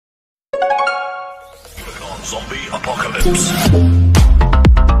Zombie apocalypse.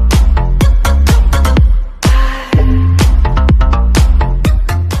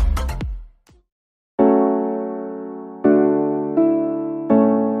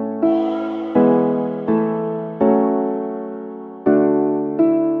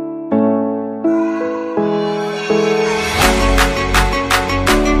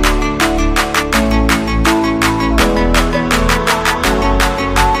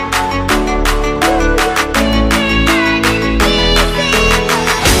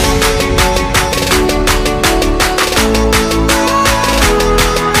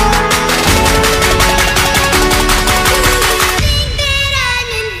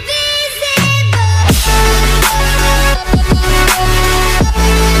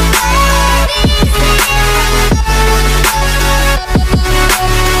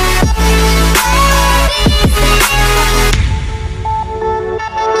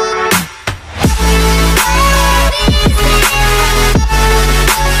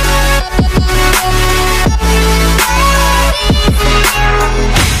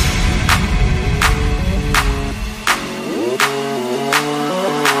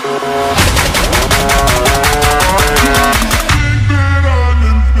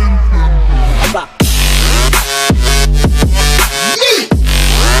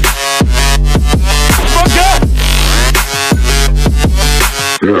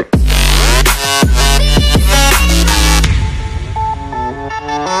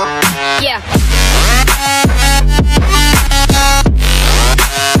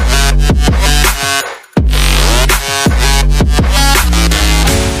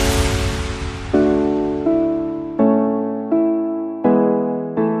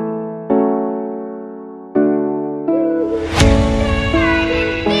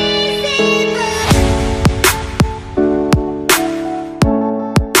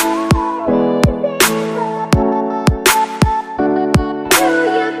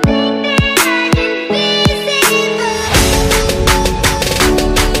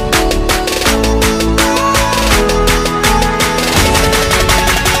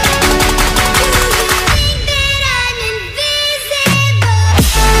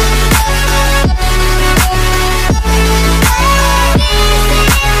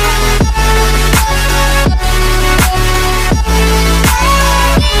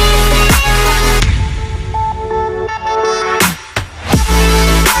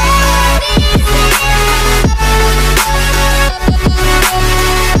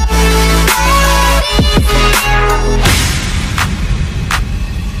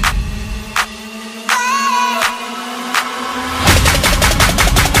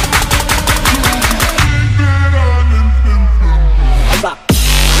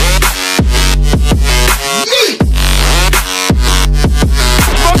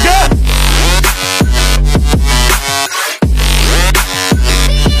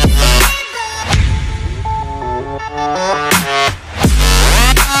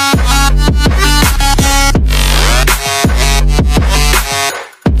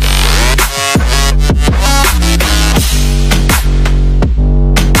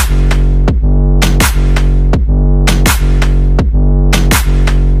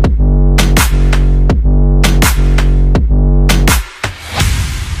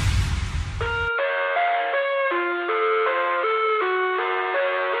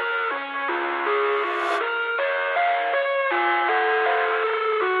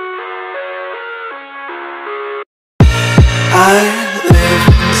 I live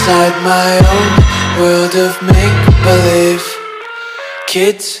inside my own world of make-believe.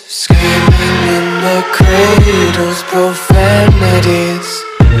 Kids screaming in the cradles, profanities.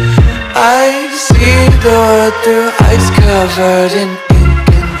 I see the world through eyes covered in ink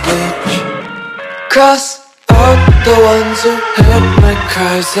and bleach. Cross out the ones who heard my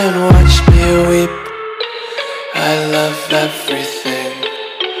cries and watched me weep. I love everything.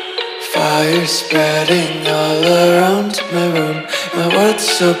 Fire spreading all around my room. My world's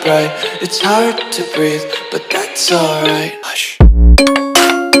so bright, it's hard to breathe, but that's alright. Hush.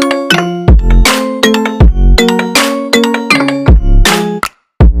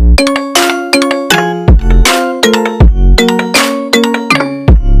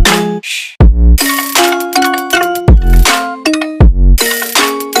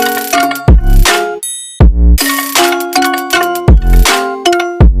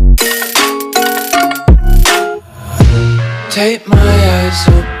 Take my eyes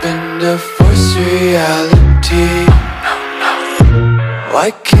open to force reality. Why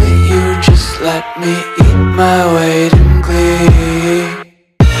can't you just let me eat my weight in glee?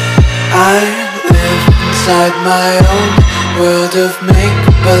 I live inside my own world of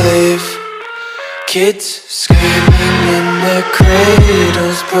make-believe. Kids screaming in their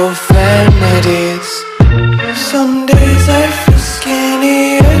cradles, profanities. Some days I feel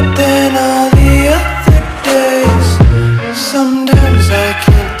skinnier than all the other days. Sometimes I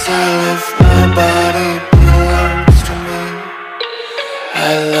can't tell if my body belongs to me.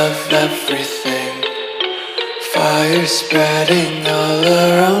 I love everything. Fire spreading all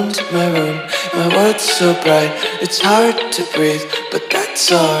around my room. My world's so bright, it's hard to breathe, but that's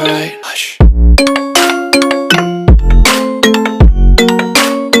alright. Hush.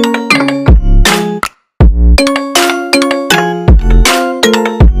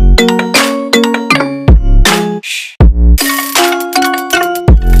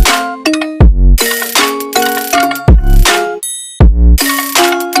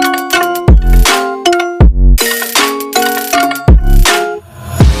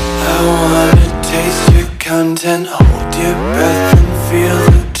 Content, hold your breath and feel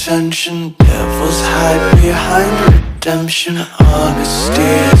the tension. Devils hide behind redemption.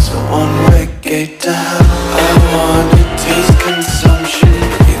 Honesty is a one-way gate to hell. I wanna taste consumption,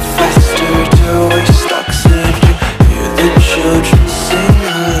 breathe faster to waste oxygen. Hear the children sing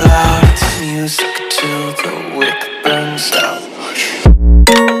aloud. It's music till the wick burns out.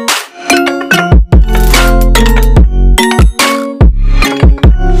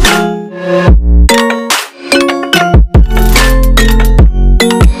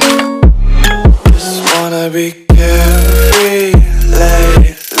 Be carefree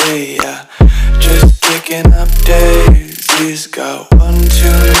lately, yeah. Just kicking up daisies. Got one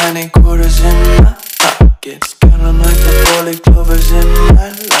too many quarters in my pockets. Count 'em like the 4-leaf clovers in my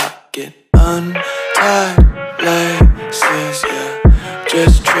locket. Untied laces, yeah.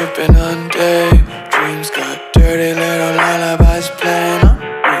 Just tripping on daydreams. Got dirty little lullabies playing on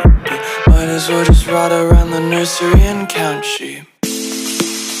repeat. Might as well just ride around the nursery and count sheep.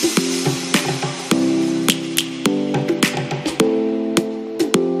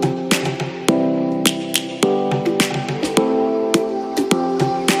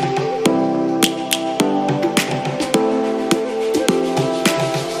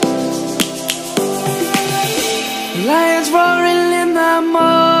 Lions roaring in the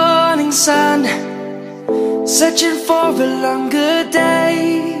morning sun, searching for a longer day.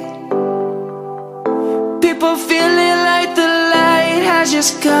 People feeling like the light has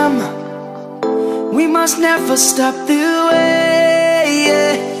just come. We must never stop the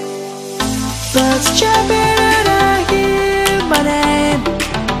way. Birds chirping and I hear my name,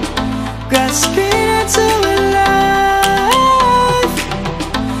 grasping into a life.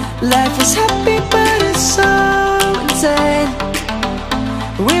 Life is happy but it's so insane.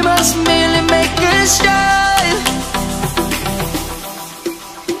 We must merely make a strive.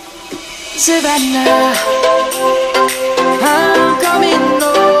 Savannah, I'm coming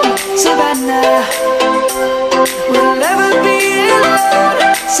home. Savannah, we'll never be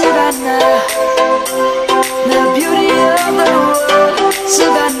alone. Savannah, the beauty of the world.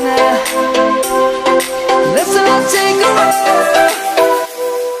 Savannah, let's all take a walk.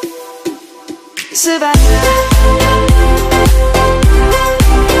 Savannah.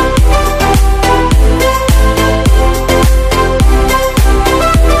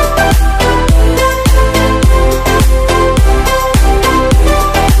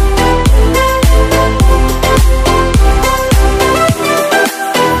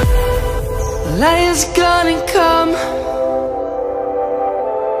 Lion's gonna come.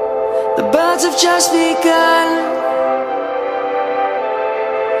 The birds have just begun.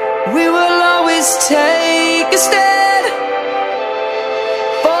 We will always take a stand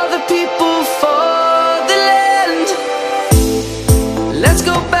for the people, for the land. Let's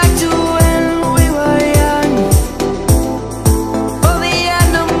go back to when we were young. For the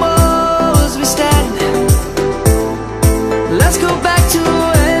animals we stand. Let's go back to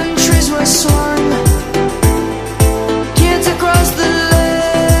when trees were swung. Kids across the land.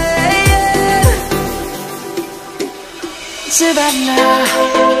 Savannah,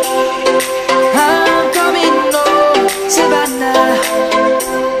 I'm coming home. Savannah,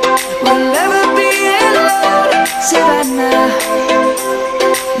 we'll never be alone. Savannah,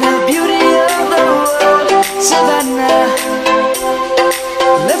 the beauty of the world. Savannah,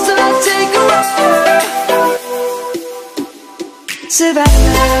 let's all take a walk.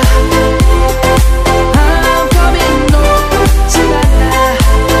 Savannah.